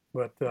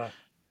 But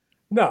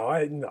no,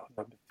 I didn't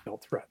feel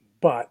threatened.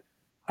 But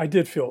I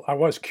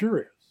was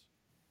curious.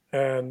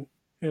 And,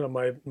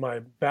 my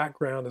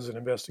background as an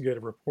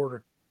investigative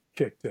reporter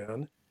kicked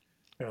in.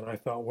 And I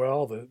thought,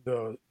 well,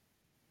 the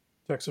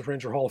Texas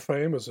Ranger Hall of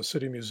Fame is a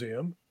city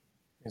museum.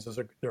 It means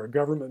they're a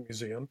government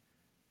museum,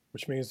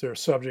 which means they're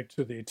subject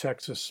to the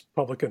Texas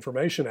Public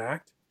Information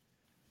Act.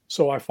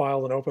 So I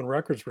filed an open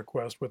records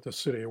request with the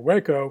city of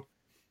Waco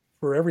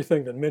for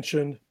everything that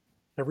mentioned,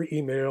 every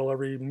email,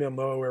 every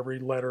memo, every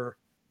letter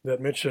that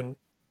mentioned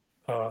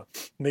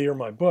me or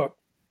my book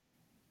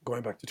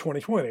going back to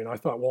 2020. And I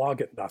thought, well, I'll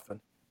get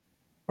nothing,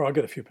 or I'll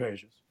get a few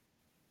pages.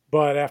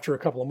 But after a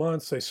couple of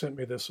months, they sent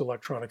me this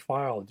electronic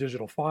file, a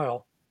digital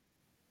file.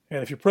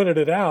 And if you printed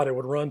it out, it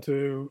would run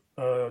to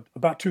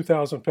about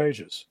 2,000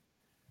 pages.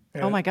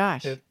 And oh my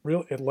gosh. It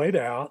laid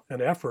out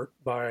an effort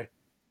by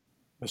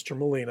Mr.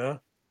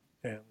 Molina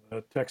and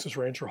the Texas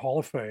Ranger Hall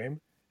of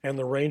Fame and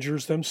the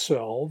Rangers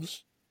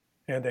themselves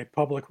and a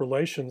public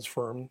relations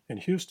firm in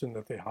Houston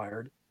that they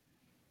hired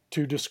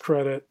to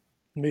discredit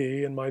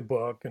me and my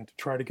book and to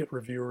try to get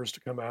reviewers to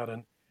come out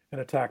and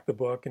attack the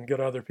book and get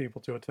other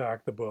people to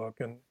attack the book.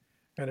 And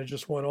it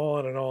just went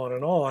on and on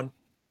and on.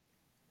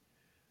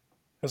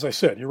 As I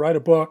said, you write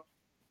a book,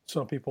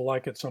 some people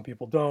like it, some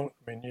people don't.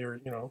 I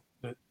mean,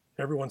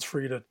 everyone's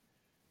free to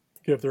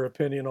give their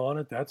opinion on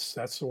it. That's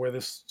the way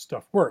this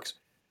stuff works.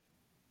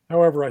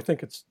 However, I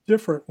think it's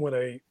different when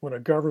a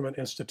government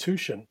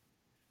institution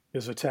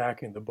is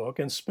attacking the book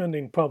and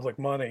spending public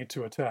money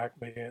to attack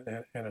me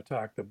and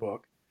attack the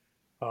book.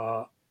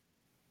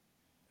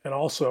 And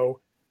also,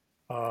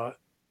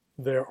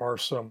 there are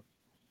some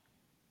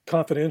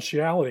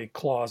confidentiality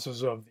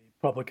clauses of the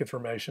Public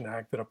Information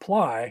Act that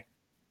apply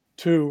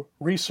to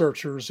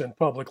researchers in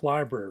public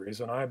libraries.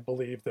 And I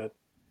believe that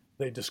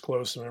they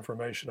disclosed some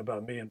information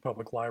about me in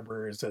public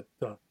libraries that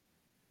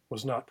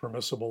was not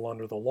permissible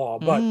under the law,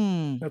 but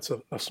that's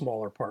a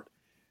smaller part.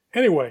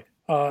 Anyway,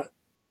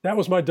 that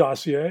was my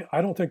dossier.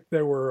 I don't think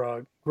they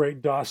were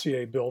great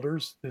dossier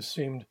builders. This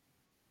seemed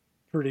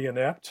pretty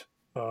inept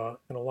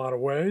in a lot of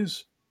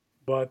ways,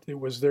 but it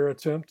was their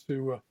attempt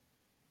to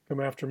come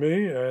after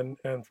me.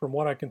 And from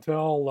what I can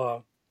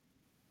tell,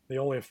 the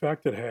only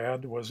effect it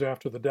had was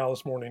after the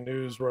Dallas Morning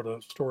News wrote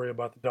a story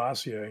about the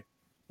dossier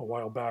a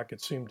while back,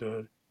 it seemed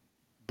to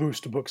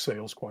boost book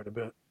sales quite a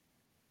bit.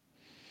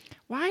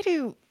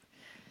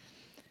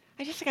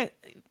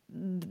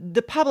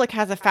 The public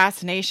has a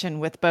fascination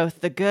with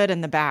both the good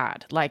and the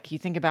bad. Like, you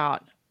think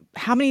about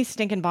how many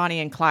stinking Bonnie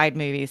and Clyde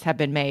movies have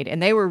been made,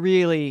 and they were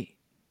really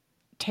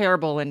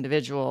terrible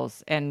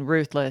individuals and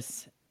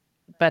ruthless,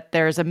 but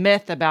there's a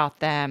myth about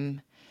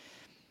them.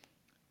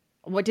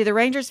 What do the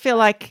Rangers feel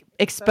like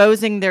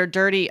exposing their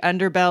dirty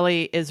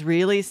underbelly is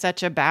really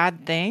such a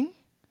bad thing?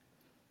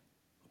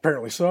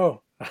 Apparently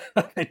so.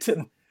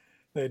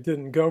 They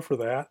didn't go for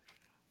that.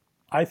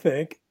 I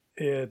think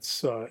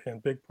it's a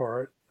big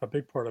part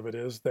of it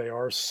is they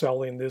are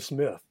selling this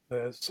myth.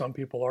 Some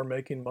people are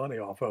making money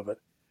off of it,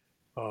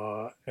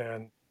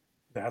 and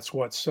that's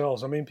what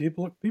sells. I mean,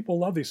 people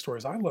love these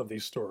stories. I love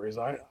these stories.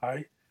 I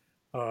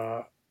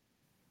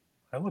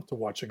love to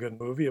watch a good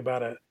movie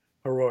about a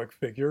heroic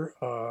figure,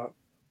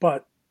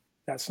 but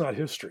that's not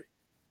history.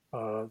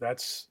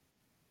 That's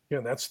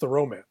the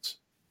romance.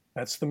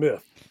 That's the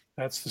myth.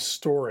 That's the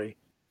story,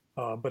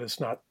 but it's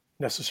not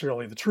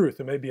necessarily the truth.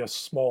 It may be a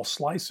small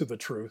slice of the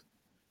truth,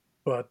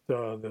 but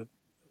the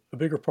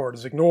bigger part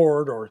is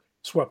ignored or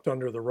swept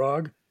under the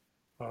rug.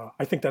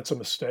 I think that's a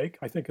mistake.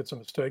 I think it's a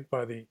mistake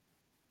by the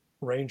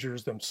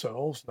Rangers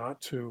themselves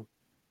not to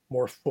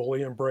more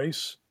fully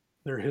embrace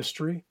their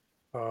history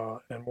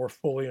and more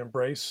fully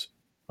embrace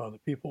the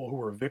people who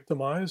were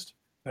victimized.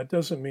 That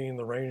doesn't mean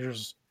the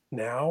Rangers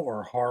now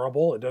are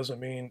horrible. It doesn't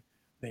mean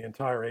the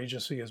entire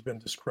agency has been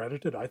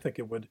discredited. I think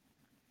it would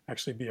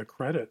actually be a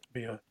credit,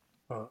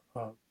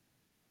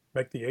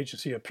 make the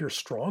agency appear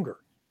stronger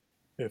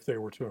if they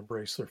were to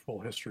embrace their full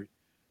history.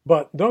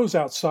 But those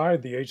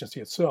outside the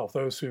agency itself,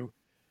 those who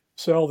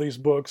sell these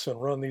books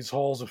and run these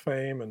halls of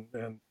fame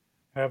and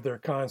have their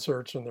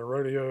concerts and their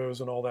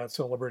rodeos and all that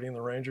celebrating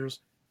the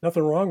Rangers,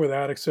 nothing wrong with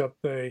that,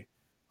 except they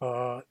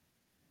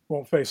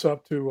won't face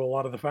up to a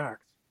lot of the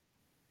facts.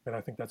 And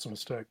I think that's a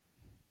mistake.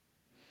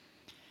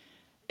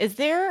 Is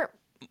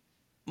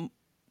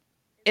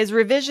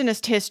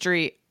revisionist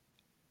history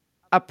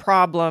a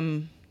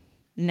problem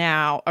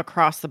now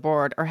across the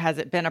board, or has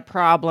it been a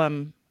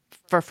problem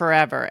for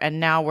forever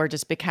and now we're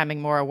just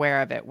becoming more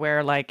aware of it,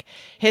 where like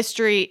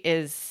history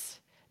is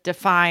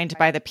defined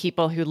by the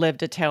people who live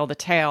to tell the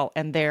tale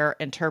and their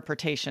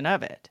interpretation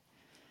of it?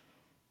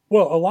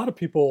 Well, a lot of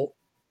people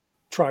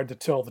tried to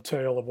tell the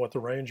tale of what the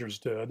Rangers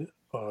did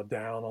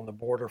down on the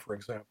border, for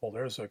example.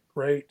 There's a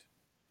great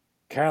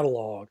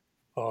catalog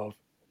of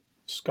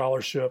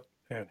scholarship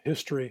and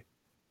history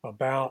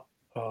about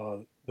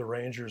the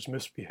Rangers'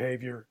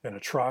 misbehavior and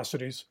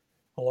atrocities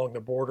along the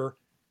border.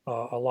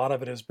 A lot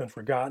of it has been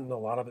forgotten. A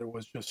lot of it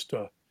was just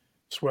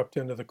swept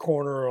into the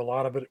corner. A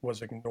lot of it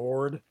was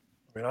ignored.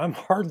 I mean, I'm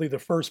hardly the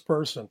first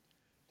person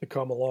to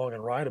come along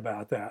and write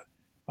about that.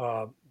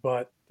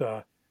 But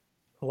a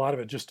lot of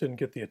it just didn't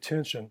get the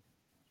attention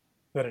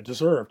that it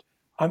deserved.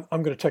 I'm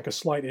going to take a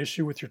slight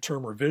issue with your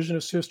term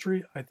revisionist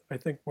history. I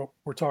think what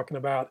we're talking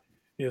about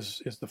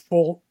is the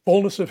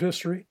fullness of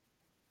history,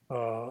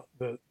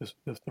 the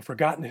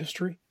forgotten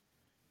history,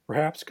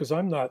 perhaps, because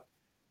I'm not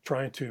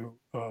trying to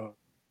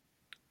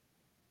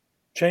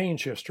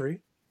change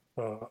history.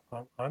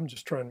 I'm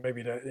just trying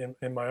maybe to,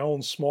 in my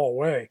own small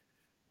way,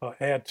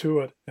 add to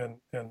it and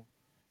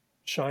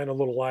shine a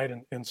little light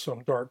in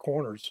some dark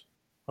corners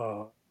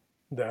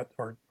that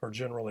are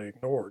generally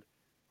ignored.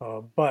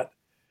 But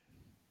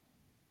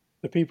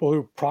the people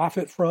who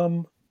profit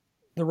from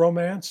the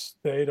romance,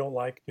 they don't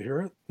like to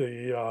hear it.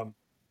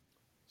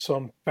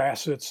 Some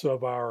facets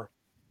of our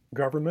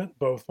government,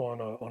 both on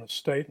a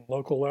state and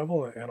local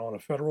level and on a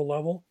federal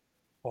level,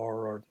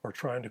 are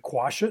trying to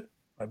quash it,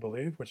 I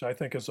believe, which I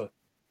think is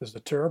a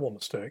terrible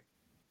mistake.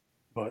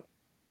 But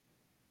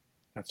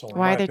That's only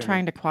Why my are they opinion.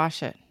 trying to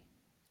quash it?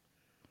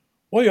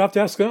 Well, you have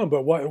to ask them.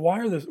 But why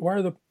are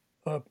the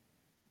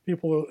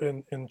people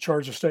in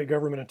charge of state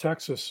government in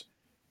Texas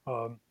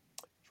um,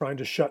 trying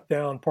to shut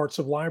down parts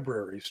of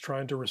libraries,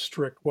 trying to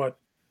restrict what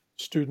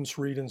students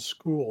read in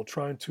school,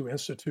 trying to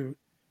institute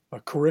a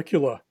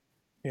curricula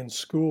in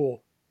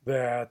school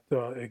that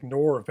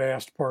ignore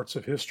vast parts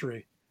of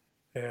history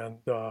and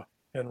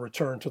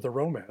return to the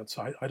romance?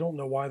 I don't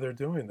know why they're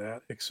doing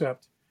that,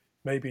 except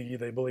maybe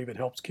they believe it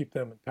helps keep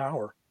them in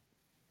power.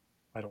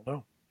 I don't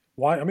know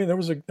why. I mean, there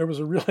was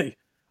a really,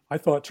 I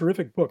thought,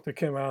 terrific book that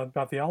came out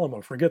about the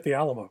Alamo. Forget the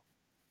Alamo.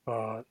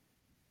 Uh,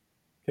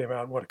 Came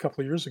out a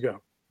couple of years ago,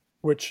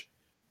 which,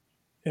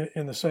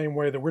 in the same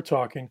way that we're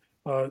talking,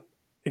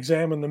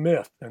 examined the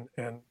myth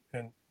and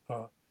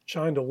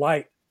shined a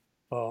light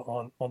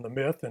on the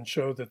myth and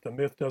showed that the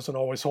myth doesn't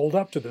always hold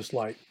up to this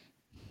light.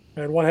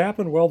 And what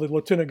happened? Well, the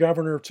lieutenant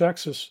governor of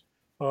Texas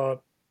uh,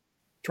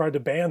 tried to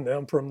ban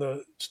them from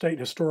the state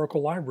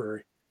historical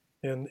library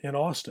in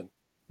Austin.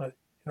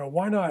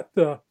 Why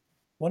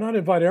not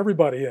invite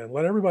everybody in?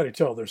 Let everybody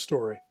tell their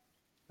story,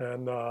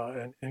 and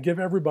give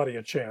everybody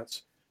a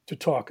chance to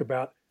talk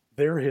about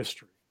their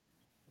history.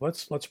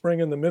 Let's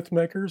bring in the myth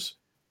makers,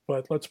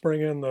 but let's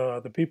bring in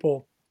the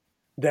people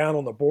down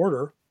on the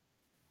border,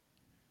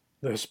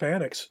 the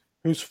Hispanics,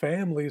 whose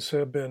families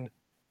have been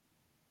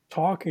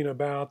talking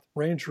about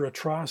Ranger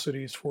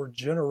atrocities for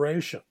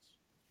generations.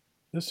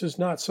 This is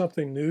not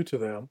something new to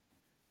them.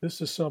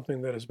 This is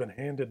something that has been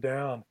handed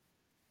down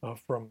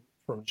from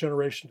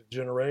generation to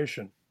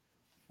generation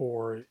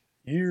for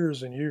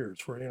years and years,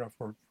 for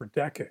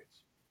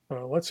decades.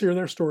 Let's hear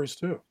their stories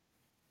too.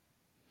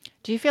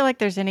 Do you feel like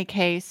there's any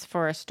case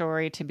for a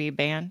story to be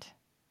banned?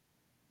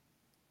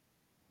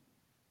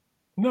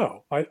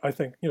 No, I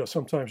think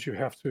sometimes you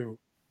have to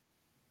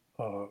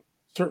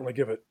certainly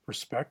give it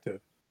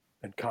perspective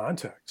and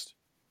context.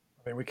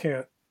 I mean, we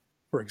can't,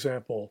 for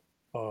example,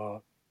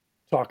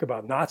 talk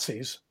about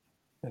Nazis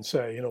and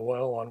say,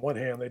 well, on one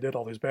hand they did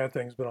all these bad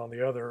things, but on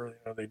the other,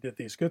 they did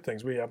these good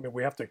things. We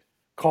have to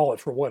call it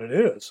for what it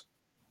is.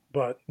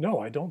 But no,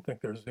 I don't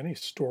think there's any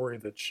story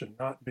that should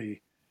not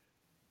be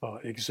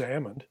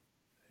examined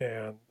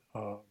and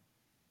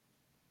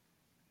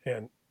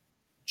and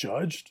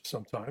judged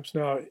sometimes.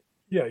 Now,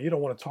 yeah, you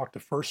don't want to talk to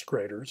first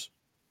graders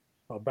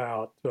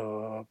about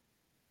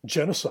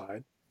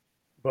genocide,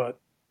 but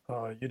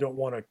you don't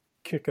want to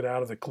kick it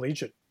out of the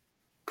collegiate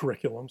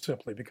curriculum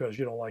simply because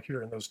you don't like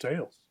hearing those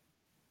tales.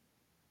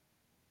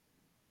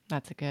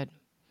 That's a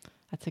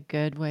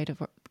good way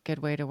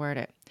to word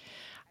it.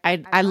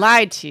 I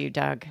lied to you,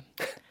 Doug.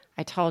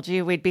 I told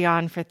you we'd be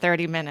on for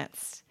 30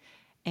 minutes,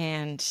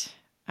 and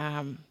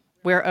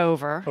we're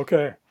over.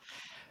 Okay,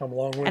 I'm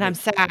long-winded. And I'm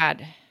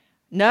sad.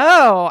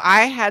 No,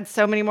 I had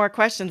so many more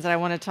questions that I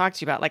want to talk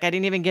to you about. Like, I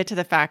didn't even get to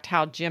the fact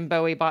how Jim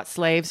Bowie bought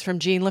slaves from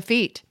Jean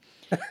Lafitte.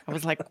 I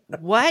was like,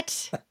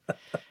 what?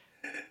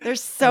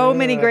 There's so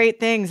many great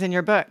things in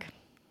your book.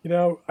 I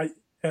know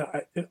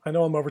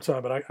I'm over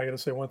time, but I got to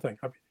say one thing.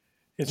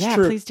 It's Yeah,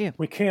 true. please do.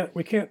 We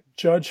can't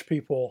judge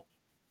people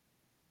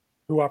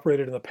who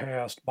operated in the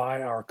past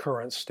by our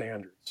current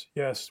standards.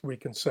 Yes, we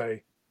can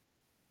say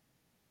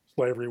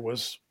slavery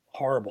was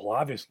horrible,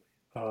 obviously,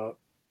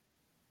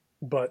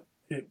 but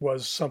it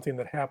was something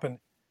that happened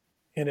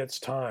in its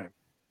time.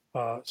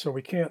 So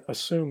we can't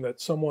assume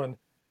that someone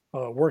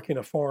working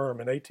a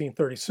farm in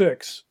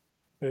 1836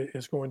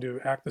 is going to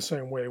act the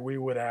same way we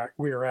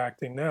are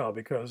acting now,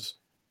 because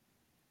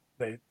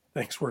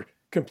things were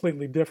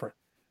completely different.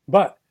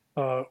 But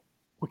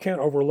we can't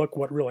overlook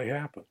what really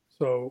happened.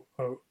 So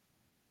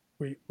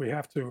we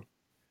have to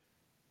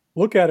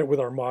look at it with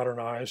our modern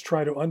eyes,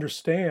 try to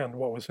understand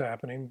what was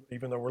happening,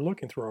 even though we're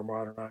looking through our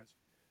modern eyes.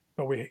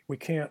 But we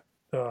can't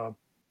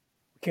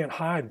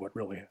hide what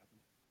really happened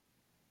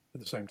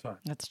at the same time.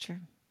 That's true.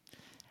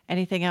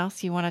 Anything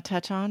else you want to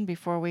touch on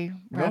before we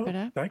wrap it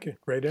up? Thank you.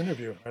 Great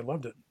interview. I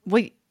loved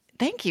it.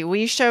 Thank you. Will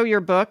you show your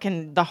book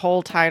and the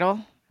whole title?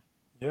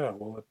 Yeah,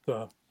 well,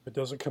 it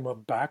doesn't come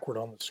up backward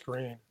on the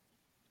screen,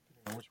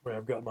 which way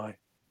I've got my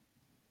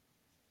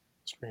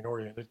screen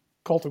oriented.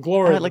 Cult of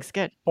Glory. Oh, it looks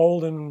good.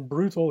 Bold and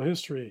brutal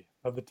history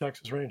of the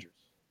Texas Rangers.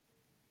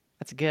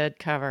 That's a good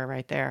cover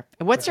right there.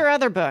 What's your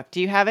other book?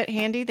 Do you have it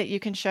handy that you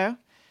can show?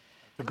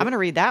 I'm going to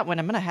read that one.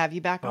 I'm going to have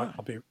you back on.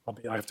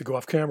 I have to go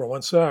off camera.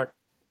 One sec.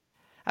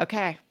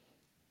 Okay.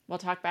 We'll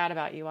talk bad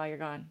about you while you're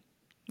gone.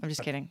 I'm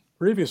just kidding.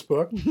 Previous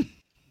book,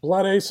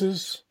 Blood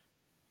Aces,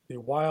 The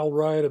Wild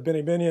Ride of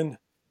Benny Binion,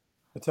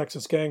 the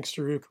Texas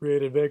gangster who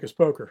created Vegas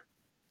poker,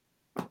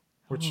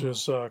 which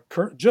has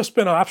just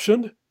been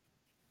optioned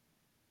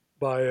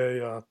by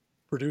a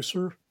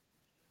producer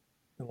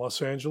in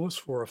Los Angeles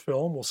for a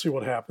film. We'll see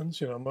what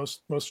happens.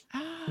 Most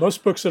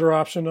books that are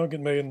optioned don't get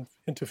made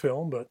into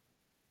film, but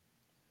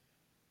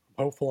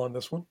I'm hopeful on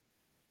this one.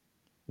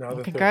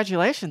 Well,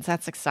 congratulations.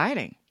 That's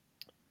exciting.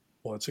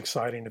 Well, it's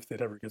exciting if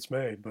it ever gets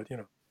made, but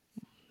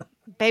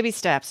Baby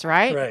steps,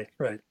 right?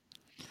 Right.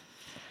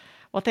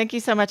 Well, thank you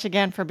so much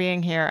again for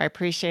being here. I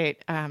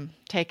appreciate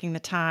taking the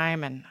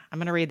time, and I'm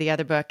going to read the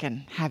other book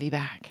and have you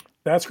back.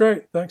 That's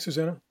great. Thanks,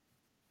 Susanna.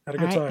 Had a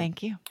All good right, time.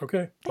 thank you.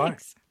 Okay, bye.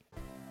 Thanks.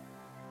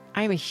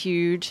 I am a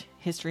huge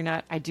history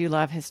nut. I do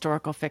love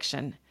historical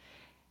fiction.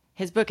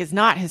 His book is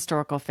not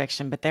historical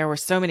fiction, but there were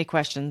so many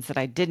questions that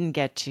I didn't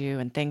get to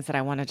and things that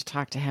I wanted to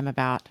talk to him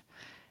about.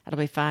 It'll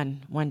be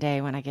fun one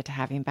day when I get to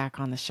have him back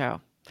on the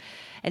show.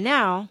 And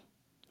now,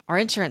 our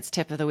insurance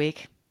tip of the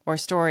week or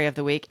story of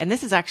the week. And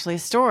this is actually a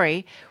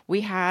story.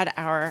 We had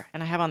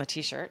and I have on the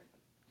t-shirt,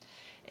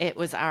 it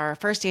was our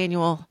first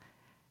annual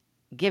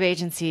Gibb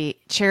Agency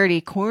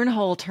charity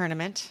cornhole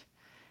tournament,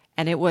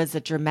 and it was a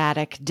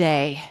dramatic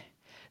day.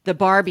 The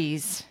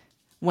Barbies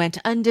went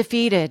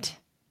undefeated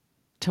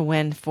to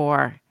win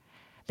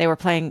they were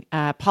playing,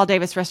 Paul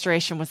Davis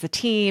Restoration was the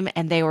team,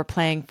 and they were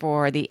playing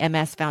for the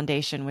MS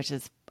Foundation, which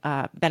is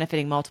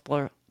benefiting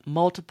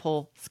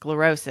multiple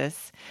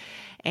sclerosis.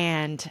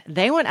 And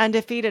they went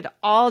undefeated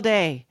all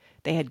day.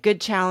 They had good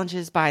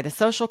challenges by the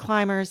social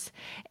climbers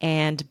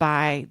and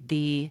by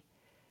the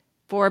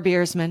Four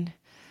Beersmen,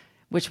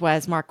 which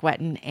was Mark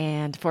Wetton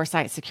and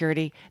Foresight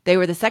Security. They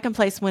were the second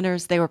place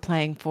winners. They were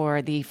playing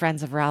for the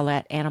Friends of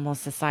Rowlett Animal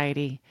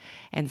Society.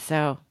 And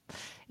so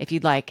if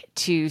you'd like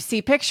to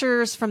see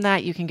pictures from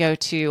that, you can go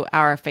to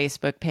our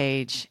Facebook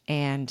page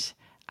and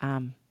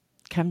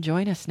come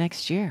join us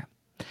next year.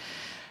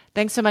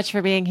 Thanks so much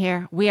for being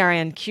here. We are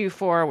in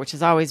Q4, which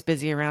is always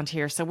busy around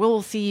here. So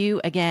we'll see you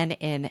again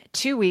in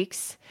 2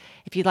 weeks.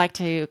 If you'd like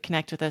to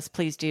connect with us,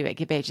 please do at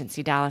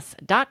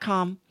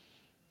gibbagencydallas.com.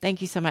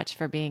 Thank you so much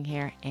for being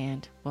here,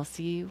 and we'll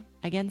see you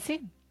again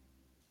soon.